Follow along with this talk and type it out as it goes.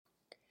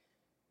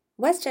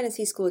West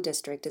Genesee School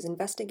District is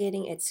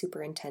investigating its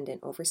superintendent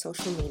over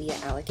social media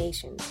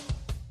allegations.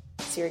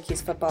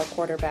 Syracuse football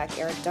quarterback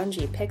Eric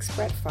Dungey picks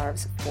Brett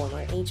Favre's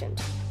former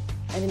agent.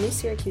 And the new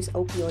Syracuse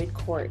opioid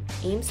court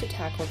aims to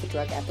tackle the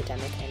drug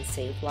epidemic and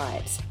save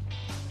lives.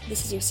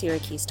 This is your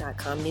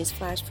Syracuse.com news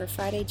flash for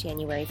Friday,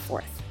 January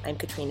 4th. I'm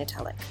Katrina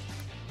Telek.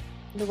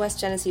 The West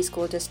Genesee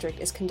School District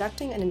is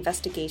conducting an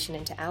investigation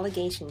into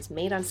allegations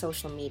made on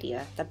social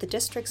media that the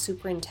district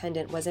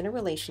superintendent was in a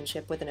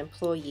relationship with an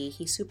employee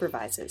he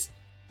supervises.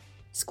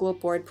 School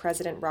Board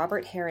President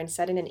Robert Herron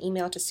said in an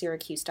email to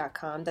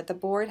Syracuse.com that the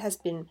board has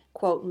been,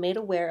 quote, made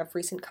aware of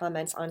recent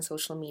comments on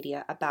social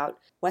media about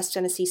West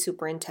Genesee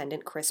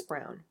Superintendent Chris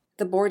Brown.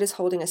 The board is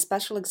holding a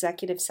special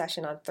executive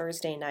session on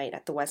Thursday night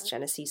at the West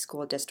Genesee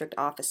School District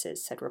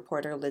offices, said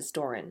reporter Liz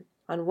Doran.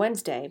 On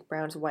Wednesday,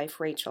 Brown's wife,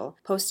 Rachel,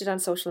 posted on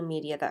social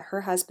media that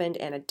her husband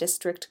and a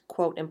district,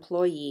 quote,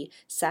 employee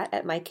sat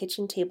at my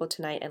kitchen table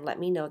tonight and let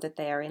me know that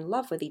they are in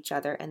love with each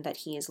other and that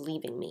he is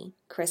leaving me.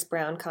 Chris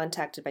Brown,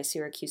 contacted by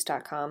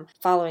Syracuse.com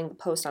following the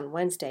post on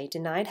Wednesday,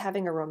 denied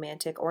having a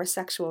romantic or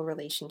sexual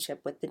relationship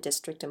with the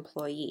district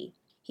employee.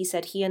 He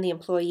said he and the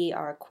employee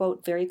are,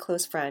 quote, very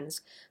close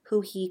friends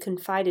who he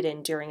confided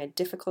in during a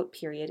difficult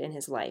period in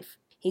his life.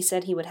 He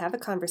said he would have a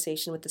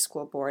conversation with the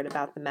school board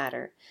about the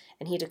matter,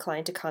 and he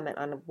declined to comment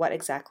on what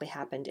exactly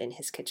happened in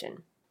his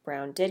kitchen.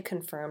 Brown did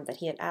confirm that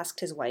he had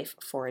asked his wife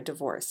for a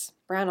divorce.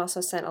 Brown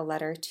also sent a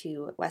letter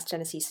to West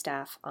Genesee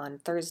staff on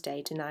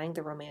Thursday denying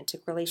the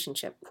romantic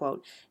relationship.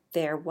 Quote,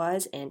 there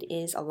was and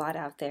is a lot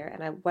out there,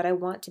 and what I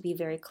want to be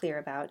very clear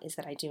about is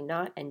that I do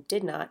not and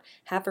did not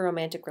have a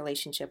romantic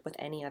relationship with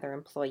any other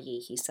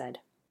employee, he said.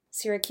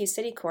 Syracuse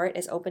City Court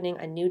is opening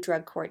a new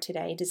drug court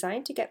today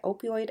designed to get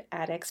opioid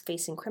addicts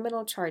facing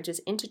criminal charges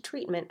into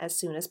treatment as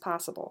soon as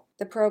possible.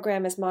 The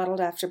program is modeled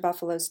after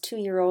Buffalo's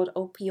 2-year-old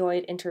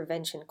opioid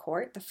intervention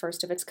court, the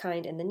first of its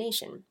kind in the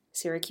nation.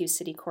 Syracuse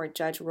City Court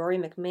Judge Rory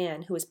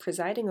McMahon, who is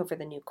presiding over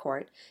the new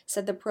court,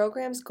 said the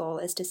program's goal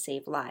is to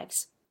save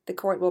lives. The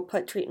court will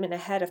put treatment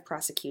ahead of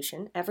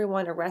prosecution.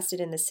 Everyone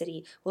arrested in the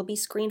city will be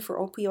screened for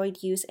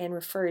opioid use and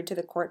referred to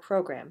the court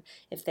program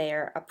if they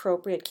are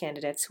appropriate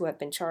candidates who have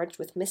been charged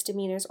with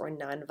misdemeanors or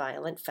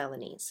nonviolent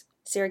felonies.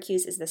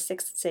 Syracuse is the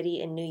 6th city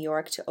in New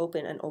York to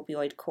open an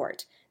opioid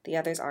court. The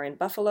others are in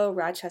Buffalo,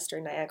 Rochester,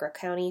 Niagara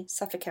County,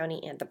 Suffolk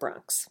County, and the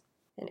Bronx.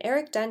 And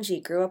Eric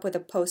Dungey grew up with a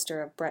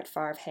poster of Brett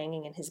Favre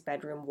hanging in his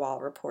bedroom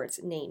wall, reports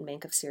Nate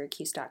Mink of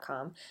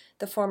Syracuse.com.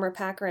 The former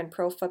Packer and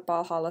Pro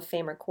Football Hall of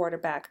Famer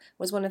quarterback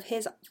was one of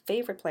his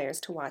favorite players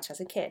to watch as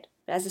a kid.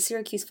 As the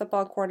Syracuse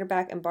football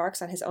quarterback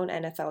embarks on his own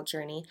NFL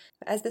journey,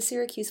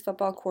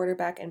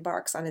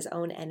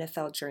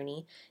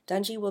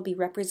 Dungey will be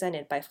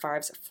represented by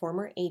Favre's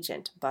former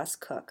agent, Bus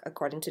Cook,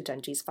 according to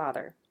Dungey's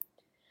father.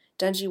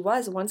 Dungey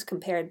was once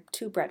compared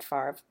to Brett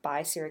Favre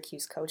by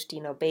Syracuse coach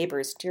Dino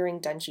Babers during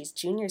Dungey's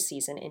junior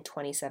season in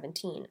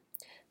 2017.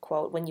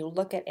 Quote, when you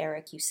look at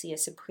Eric, you see a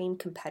supreme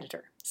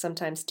competitor,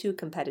 sometimes too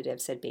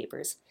competitive, said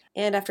Babers.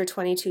 And after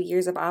 22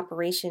 years of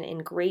operation in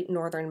Great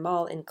Northern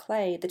Mall in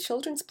Clay, the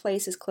Children's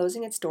Place is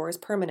closing its doors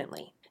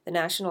permanently. The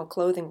national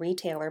clothing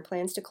retailer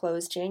plans to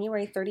close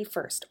January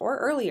 31st or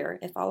earlier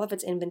if all of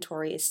its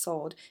inventory is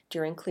sold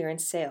during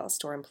clearance sales,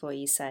 store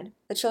employees said.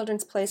 The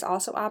Children's Place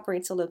also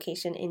operates a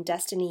location in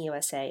Destiny,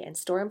 USA, and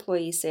store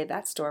employees say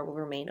that store will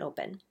remain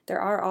open. There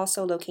are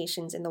also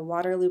locations in the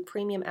Waterloo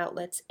Premium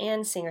Outlets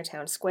and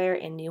Singertown Square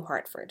in New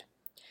Hartford.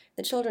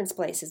 The Children's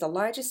Place is the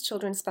largest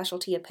children's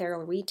specialty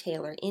apparel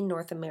retailer in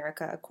North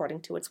America,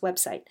 according to its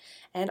website,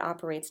 and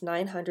operates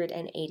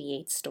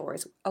 988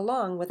 stores,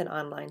 along with an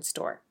online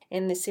store.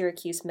 And the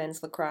Syracuse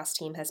men's lacrosse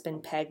team has been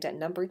pegged at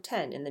number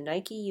 10 in the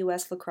Nike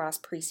U.S. Lacrosse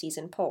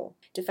preseason poll.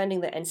 Defending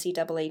the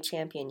NCAA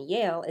champion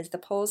Yale is the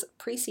poll's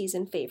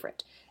preseason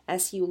favorite.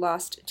 SU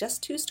lost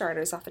just 2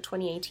 starters off a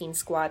 2018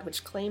 squad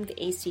which claimed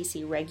the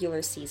ACC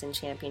regular season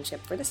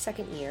championship for the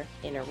second year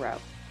in a row.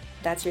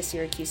 That's your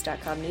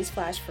Syracuse.com news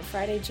flash for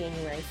Friday,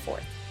 January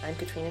 4th. I'm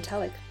Katrina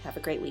Telek. Have a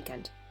great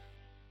weekend.